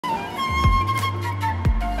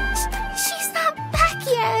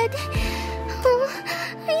good. Oh,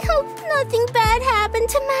 I hope nothing bad happened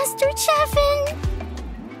to Master Chevin.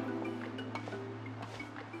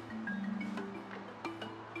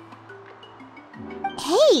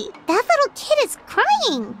 Hey, that little kid is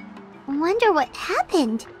crying. Wonder what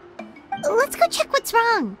happened. Let's go check what's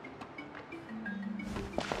wrong.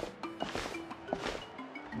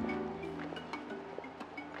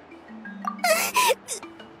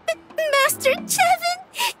 Master Chevin,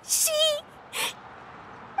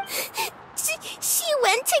 she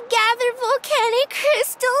went to gather volcanic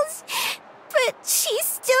crystals, but she's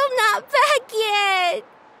still not back yet.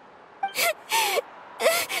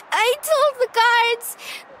 I told the guards,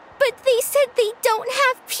 but they said they don't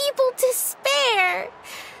have people to spare.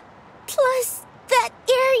 Plus, that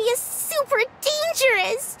area's super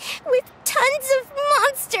dangerous, with tons of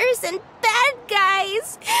monsters and bad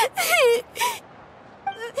guys.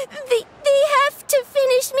 They have to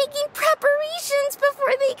finish making preparations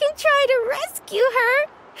before they can try to rescue her.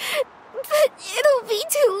 But it'll be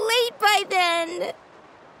too late by then.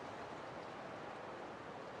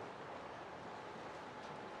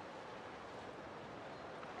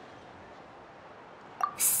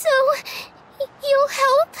 So, you'll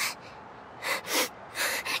help?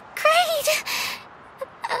 Great!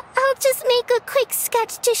 I'll just make a quick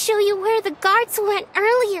sketch to show you where the guards went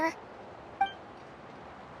earlier.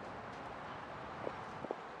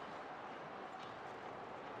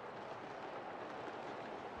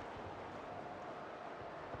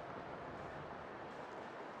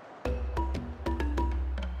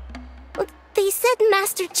 They said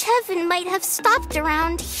Master Chevin might have stopped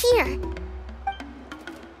around here.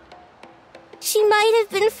 She might have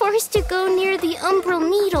been forced to go near the Umbral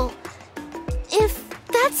Needle. If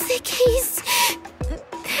that's the case,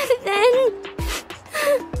 then...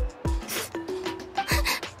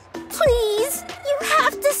 Please, you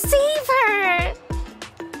have to save her!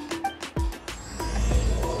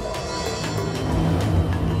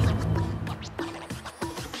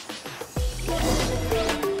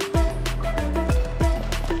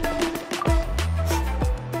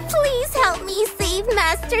 Please help me save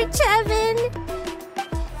Master Chevin!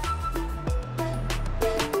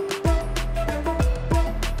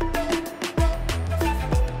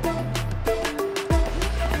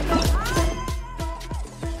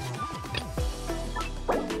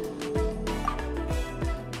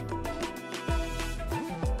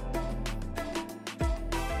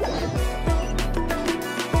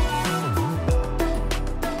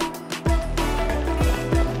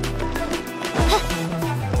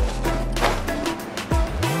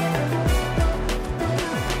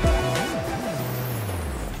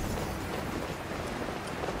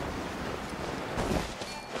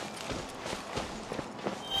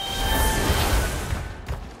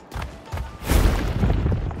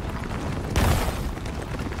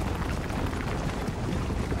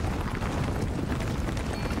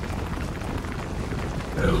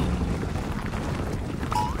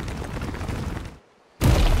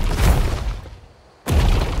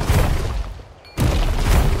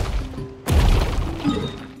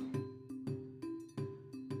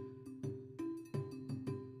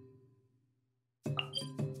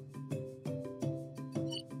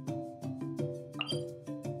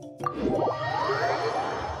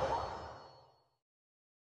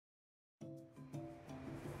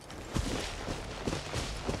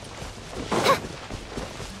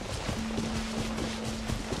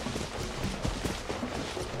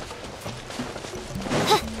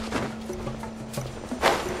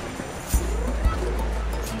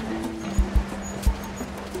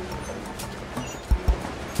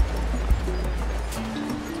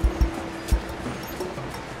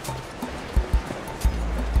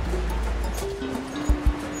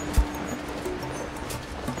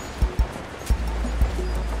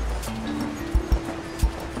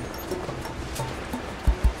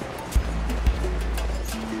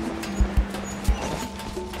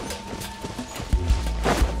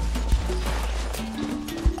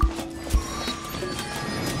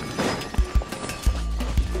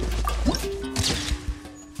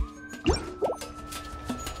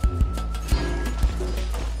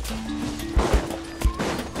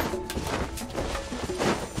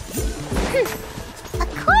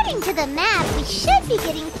 The map, we should be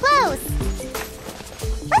getting close.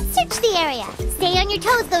 Let's search the area. Stay on your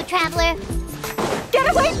toes, though, traveler. Get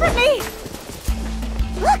away from me!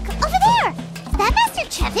 Look, over there! Is that Master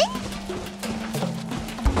Chevin?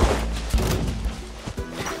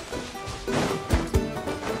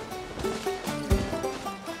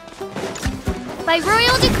 By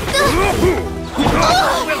royal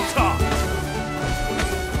We'll talk!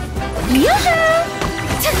 Yoo-hoo!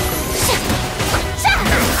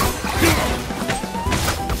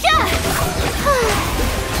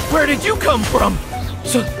 Where did you come from?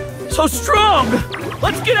 So strong!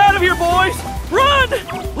 Let's get out of here, boys! Run!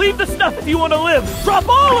 Leave the stuff if you want to live! Drop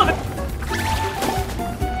all of it!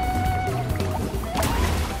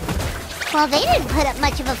 Well, they didn't put up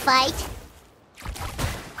much of a fight.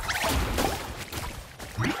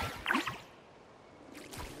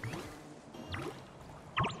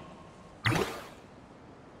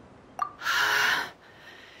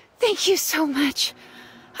 Thank you so much.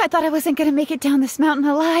 I thought I wasn't gonna make it down this mountain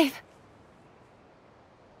alive.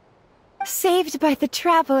 Saved by the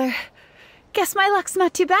Traveler. Guess my luck's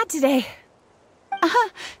not too bad today.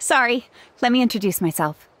 Sorry. Let me introduce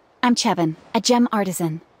myself. I'm Chevin, a gem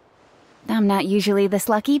artisan. I'm not usually this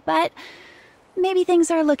lucky, but maybe things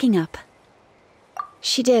are looking up.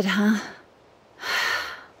 She did, huh?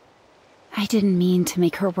 I didn't mean to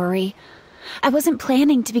make her worry. I wasn't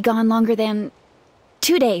planning to be gone longer than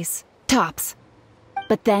 2 days, tops.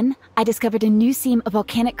 But then I discovered a new seam of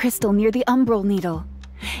volcanic crystal near the Umbral Needle.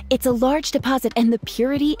 It's a large deposit and the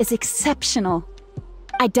purity is exceptional.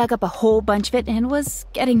 I dug up a whole bunch of it and was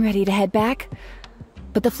getting ready to head back.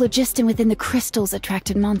 But the phlogiston within the crystals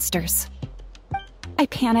attracted monsters. I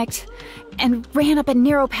panicked and ran up a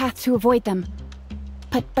narrow path to avoid them.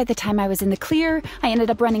 But by the time I was in the clear, I ended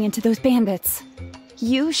up running into those bandits.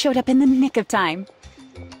 You showed up in the nick of time.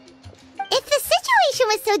 If the situation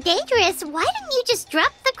was so dangerous, why didn't you just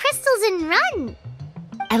drop the crystals and run?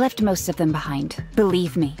 I left most of them behind,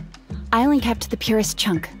 believe me. I only kept the purest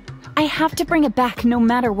chunk. I have to bring it back no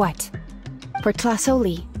matter what. For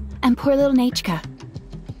Tlasoli and poor little Nechka.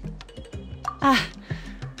 Ah,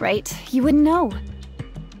 right, you wouldn't know.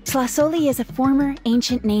 Tlasoli is a former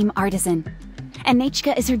ancient name artisan, and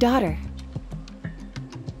Nechka is her daughter.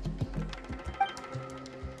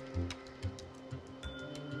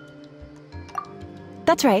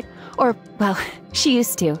 That's right, or, well, she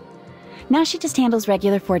used to. Now she just handles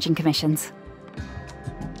regular forging commissions.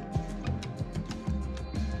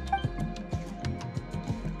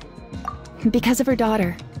 Because of her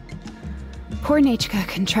daughter. Poor Nechka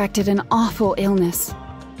contracted an awful illness,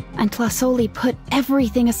 and Tlasoli put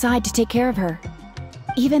everything aside to take care of her.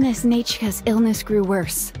 Even as Nechka's illness grew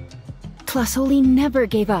worse, Tlasoli never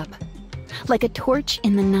gave up. Like a torch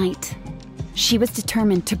in the night, she was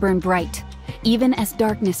determined to burn bright, even as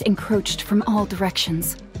darkness encroached from all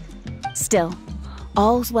directions. Still,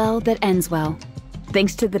 all's well that ends well,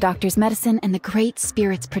 thanks to the doctor's medicine and the Great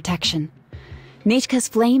Spirit's protection. Nechka's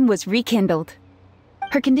flame was rekindled.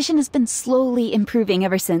 Her condition has been slowly improving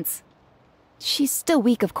ever since. She's still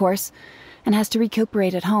weak, of course, and has to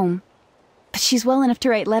recuperate at home. But she's well enough to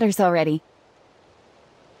write letters already.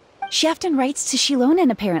 She often writes to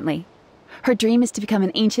Xilonen, apparently. Her dream is to become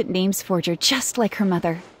an ancient names forger, just like her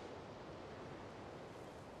mother.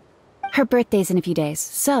 Her birthday's in a few days,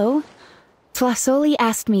 so Tlasoli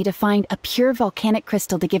asked me to find a pure volcanic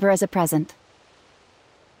crystal to give her as a present.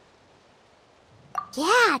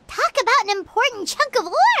 Yeah, talk about an important chunk of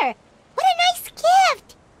ore! What a nice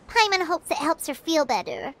gift! Paimon hopes it helps her feel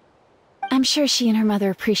better. I'm sure she and her mother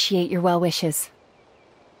appreciate your well wishes.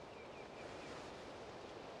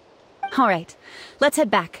 All right, let's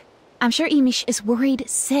head back. I'm sure Imish is worried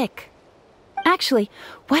sick. Actually,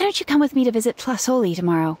 why don't you come with me to visit Tlasoli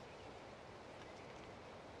tomorrow?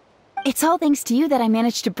 It's all thanks to you that I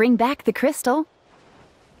managed to bring back the crystal.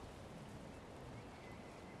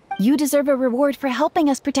 You deserve a reward for helping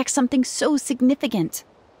us protect something so significant.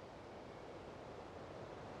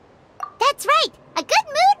 That's right! A good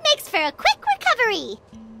mood makes for a quick recovery!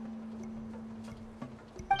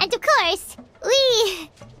 And of course, we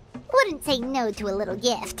wouldn't say no to a little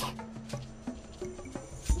gift.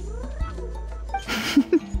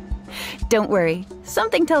 Don't worry,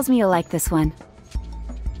 something tells me you'll like this one.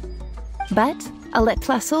 But I'll let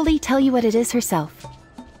Tlasoli tell you what it is herself.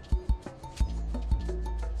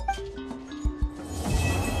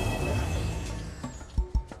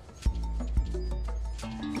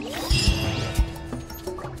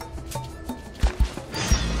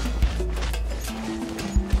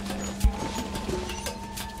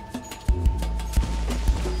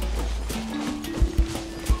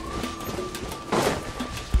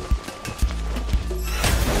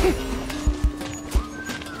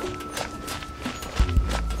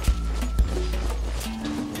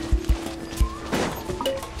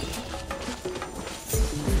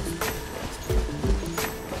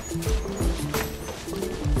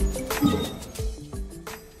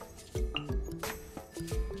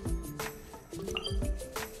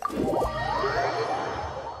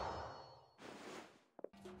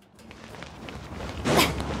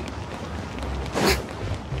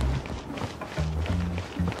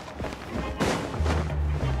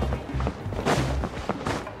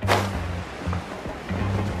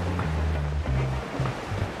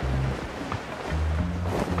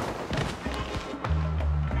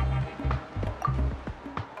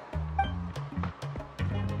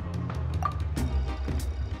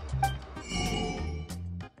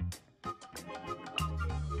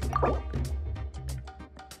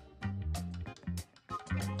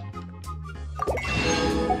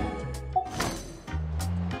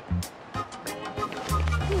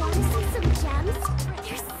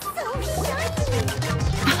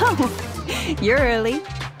 Oh, you're early.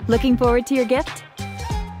 Looking forward to your gift?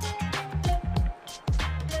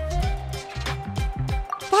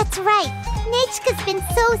 That's right. Nechka's been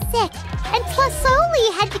so sick, and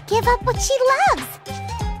Tlasoli had to give up what she loves.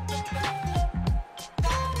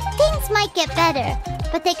 Things might get better,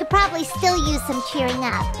 but they could probably still use some cheering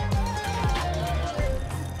up.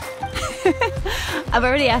 I've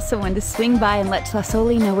already asked someone to swing by and let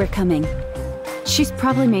Tlasoli know we're coming. She's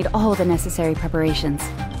probably made all the necessary preparations.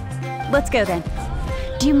 Let's go then.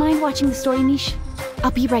 Do you mind watching the story niche?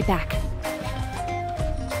 I'll be right back.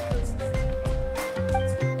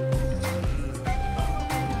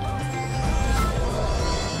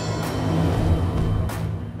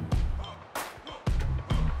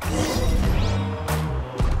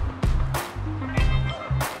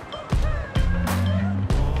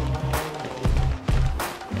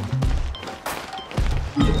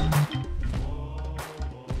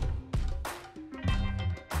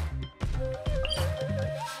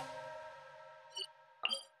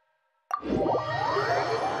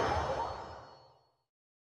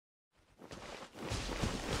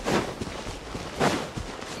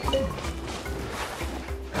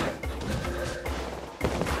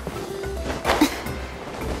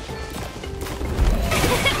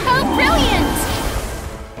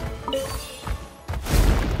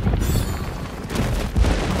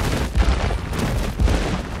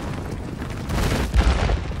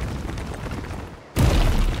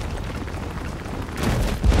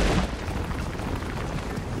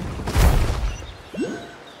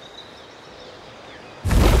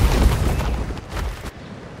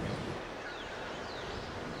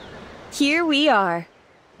 Here we are.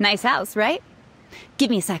 Nice house, right?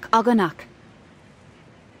 Give me a sec, I'll go knock.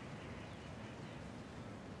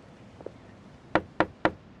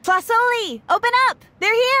 Tlasoli! Open up!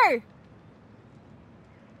 They're here!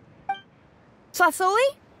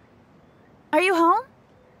 Tlasoli? Are you home?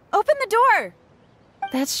 Open the door!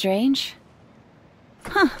 That's strange.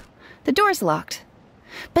 Huh, the door's locked.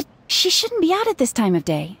 But she shouldn't be out at this time of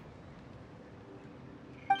day.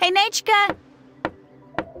 Hey, Nechka!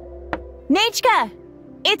 Nechka!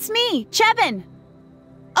 It's me, Chevin!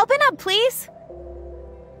 Open up, please!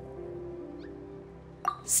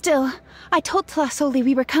 Still, I told Tlasoli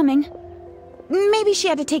we were coming. Maybe she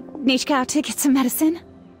had to take Nechka out to get some medicine.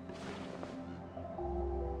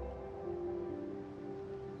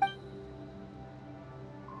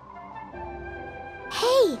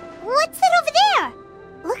 Hey, what's that over there?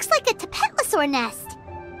 Looks like a Tapetlosaur nest.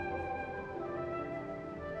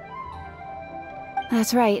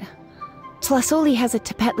 That's right. Tlasoli has a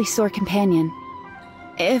Tapetlosaur companion.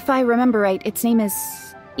 If I remember right, its name is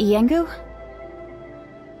Iengu?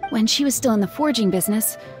 When she was still in the forging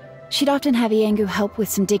business, she'd often have Iengu help with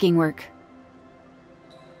some digging work.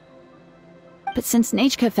 But since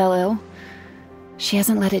Nechka fell ill, she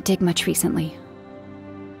hasn't let it dig much recently.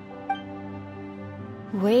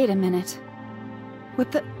 Wait a minute.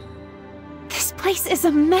 What the... This place is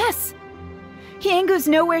a mess! Iengu's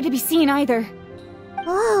nowhere to be seen either.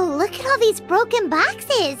 Whoa, look at all these broken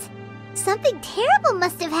boxes! Something terrible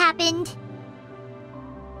must have happened.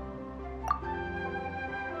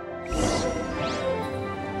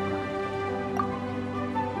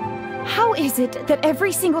 How is it that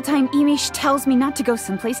every single time Imish tells me not to go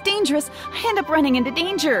someplace dangerous, I end up running into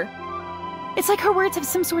danger? It's like her words have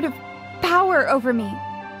some sort of power over me.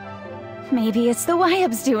 Maybe it's the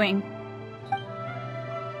Wyab's doing.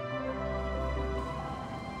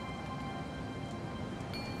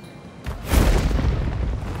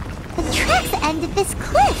 The tracks end at this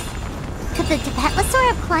cliff. Could the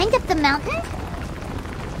Tapetlosaur have climbed up the mountain?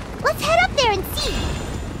 Let's head up there and see.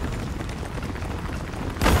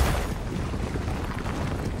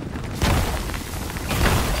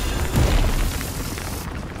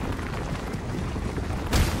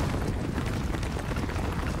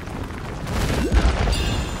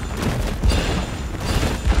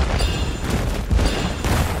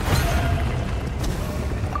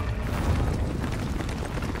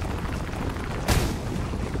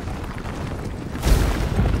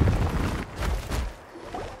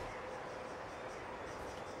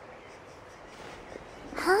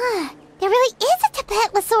 There really is a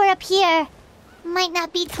Tapetlosaur up here. Might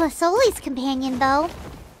not be Tlasoli's companion, though.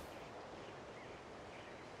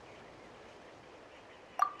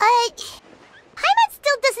 Paimon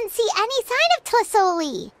still doesn't see any sign of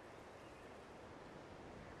Tlasoli.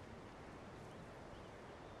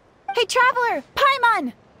 Hey, Traveler!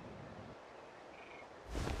 Paimon!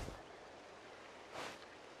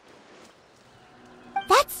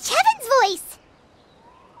 That's Chevin's voice!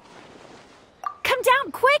 Come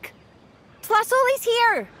down, quick! Tlasoli's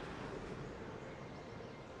here!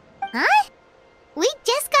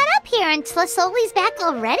 And Tlasoli's back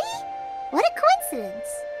already? What a coincidence.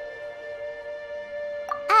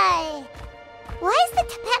 Why is the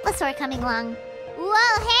Tapatlosaur coming along?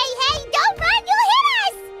 Whoa, hey, don't run, you'll hit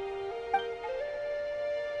us!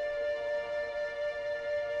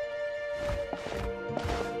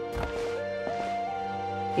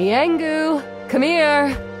 Yangu, come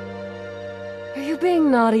here. Are you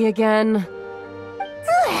being naughty again?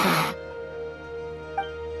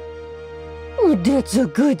 Oh, that's a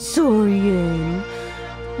good Saurian.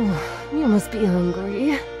 Oh, you must be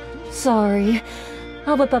hungry. Sorry.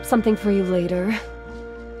 I'll whip up something for you later.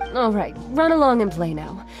 All right, run along and play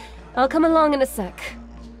now. I'll come along in a sec.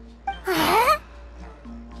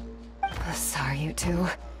 Sorry, you two.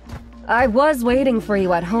 I was waiting for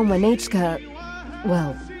you at home when Hka...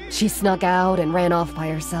 Well, she snuck out and ran off by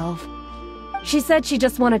herself. She said she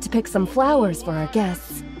just wanted to pick some flowers for our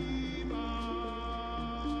guests.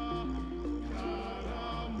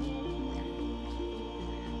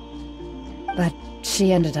 But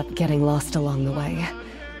she ended up getting lost along the way.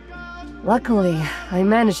 Luckily, I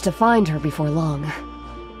managed to find her before long.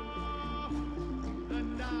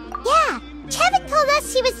 Yeah, Kevin told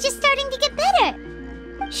us she was just starting to get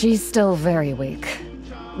better. She's still very weak.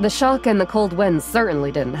 The shock and the cold winds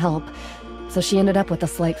certainly didn't help, so she ended up with a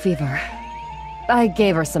slight fever. I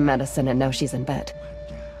gave her some medicine and now she's in bed.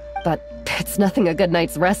 But it's nothing a good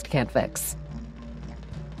night's rest can't fix.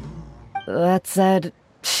 That said,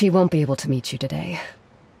 she won't be able to meet you today.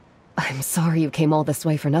 I'm sorry you came all this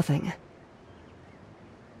way for nothing.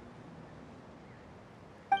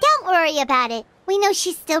 Don't worry about it. We know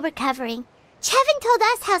she's still recovering. Chevin told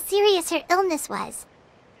us how serious her illness was.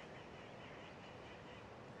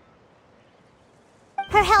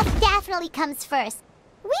 Her health definitely comes first.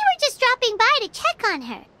 We were just dropping by to check on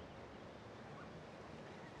her.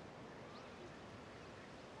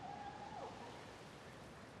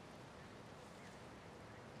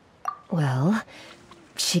 Well,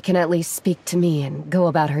 she can at least speak to me and go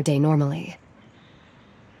about her day normally.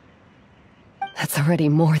 That's already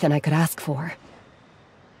more than I could ask for.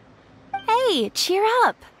 Hey, cheer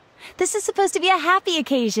up. This is supposed to be a happy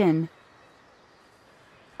occasion.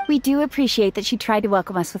 We do appreciate that she tried to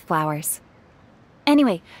welcome us with flowers.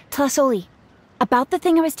 Anyway, Tlasoli, about the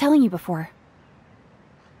thing I was telling you before.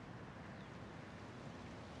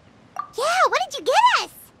 Yeah, what did you get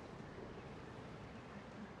us?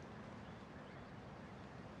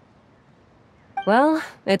 Well,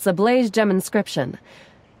 it's a blaze gem inscription.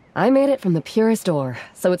 I made it from the purest ore,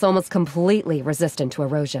 so it's almost completely resistant to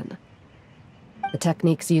erosion. The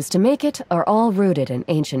techniques used to make it are all rooted in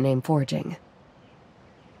ancient name forging.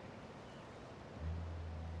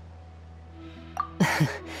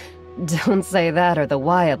 Don't say that or the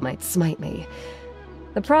wild might smite me.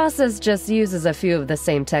 The process just uses a few of the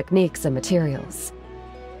same techniques and materials.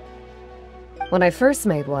 When I first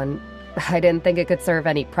made one, I didn't think it could serve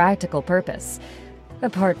any practical purpose,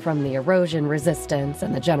 apart from the erosion resistance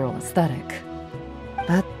and the general aesthetic.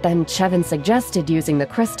 But then Chevin suggested using the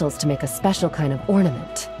crystals to make a special kind of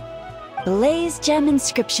ornament. Blaze gem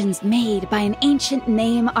inscriptions made by an ancient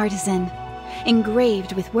name artisan,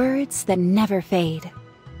 engraved with words that never fade.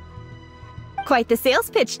 Quite the sales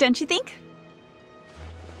pitch, don't you think?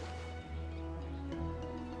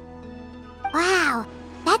 Wow,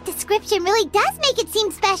 that description really does make it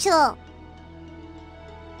seem special.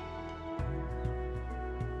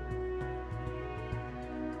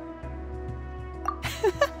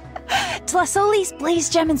 Tlasoli's blaze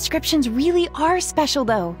gem inscriptions really are special,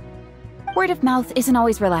 though. Word of mouth isn't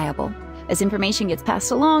always reliable. As information gets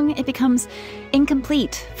passed along, it becomes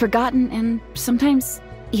incomplete, forgotten, and sometimes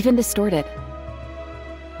even distorted.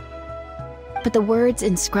 But the words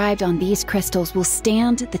inscribed on these crystals will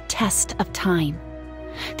stand the test of time.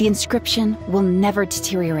 The inscription will never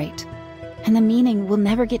deteriorate, and the meaning will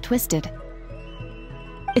never get twisted.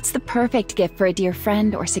 It's the perfect gift for a dear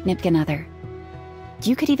friend or significant other.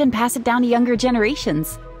 You could even pass it down to younger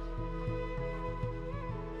generations.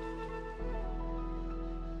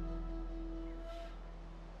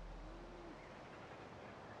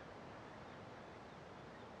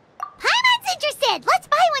 Paimon's interested! Let's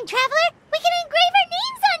buy one, Traveler! We can engrave our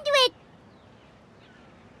names onto it!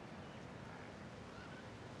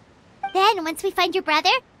 Then, once we find your brother,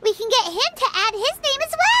 we can get him to add his name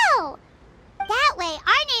as well! That way,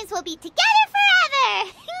 our names will be together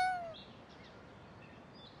forever!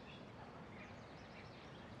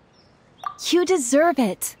 You deserve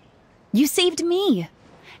it. You saved me.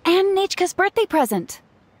 And Nechka's birthday present.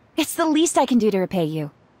 It's the least I can do to repay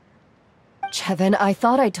you. Chevin, I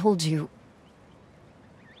thought I told you.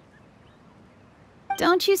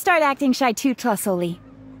 Don't you start acting shy too, Tlasoli.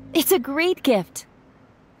 It's a great gift.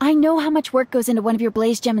 I know how much work goes into one of your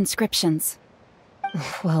Blaze Gem inscriptions.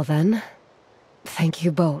 Well then, thank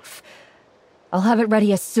you both. I'll have it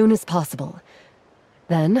ready as soon as possible.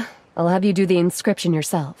 Then, I'll have you do the inscription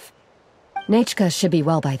yourself. Nechka should be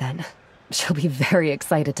well by then. She'll be very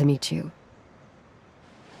excited to meet you.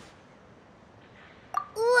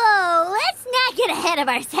 Whoa, let's not get ahead of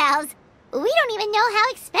ourselves. We don't even know how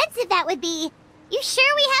expensive that would be. You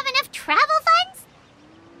sure we have enough travel funds?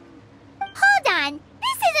 Hold on,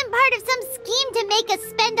 this isn't part of some scheme to make us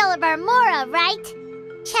spend all of our mora, right?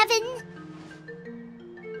 Chevin?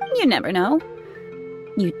 You never know.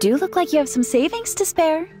 You do look like you have some savings to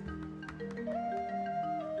spare.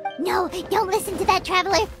 No, don't listen to that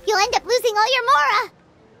traveler. You'll end up losing all your mora.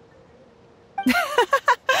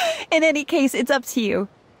 In any case, it's up to you.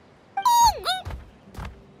 Oh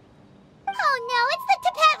no, it's the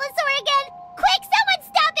Tapatlosaur again! Quick, someone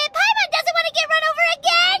stop it! Paimon doesn't want to get run over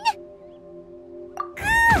again!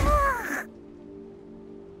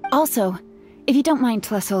 Also, if you don't mind,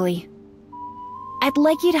 Tlasoli, I'd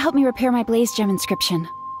like you to help me repair my Blaze Gem inscription.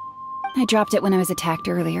 I dropped it when I was attacked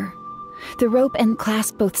earlier. The rope and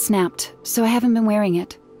clasp both snapped, so I haven't been wearing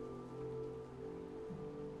it.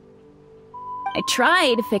 I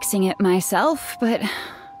tried fixing it myself, but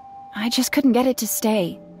I just couldn't get it to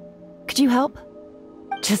stay. Could you help?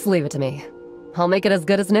 Just leave it to me. I'll make it as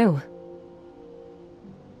good as new.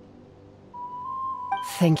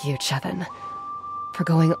 Thank you, Chevin, for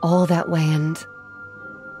going all that way and...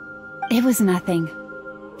 It was nothing.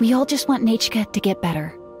 We all just want Nechka to get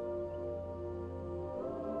better.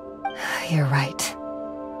 You're right.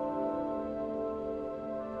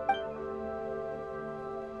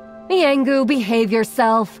 Miangu, behave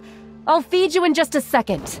yourself. I'll feed you in just a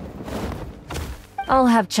second. I'll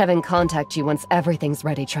have Chevin contact you once everything's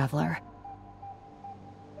ready, Traveler.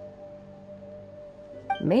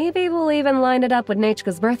 Maybe we'll even line it up with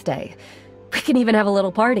Nechka's birthday. We can even have a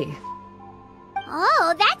little party.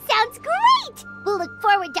 Oh, that sounds great! We'll look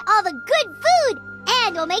forward to all the good food,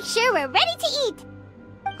 and we'll make sure we're ready to eat.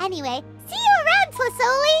 Anyway, see you around,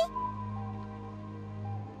 Tlasoli!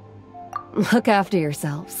 Look after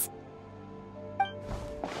yourselves.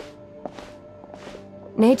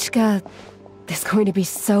 Nechka is going to be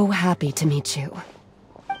so happy to meet you.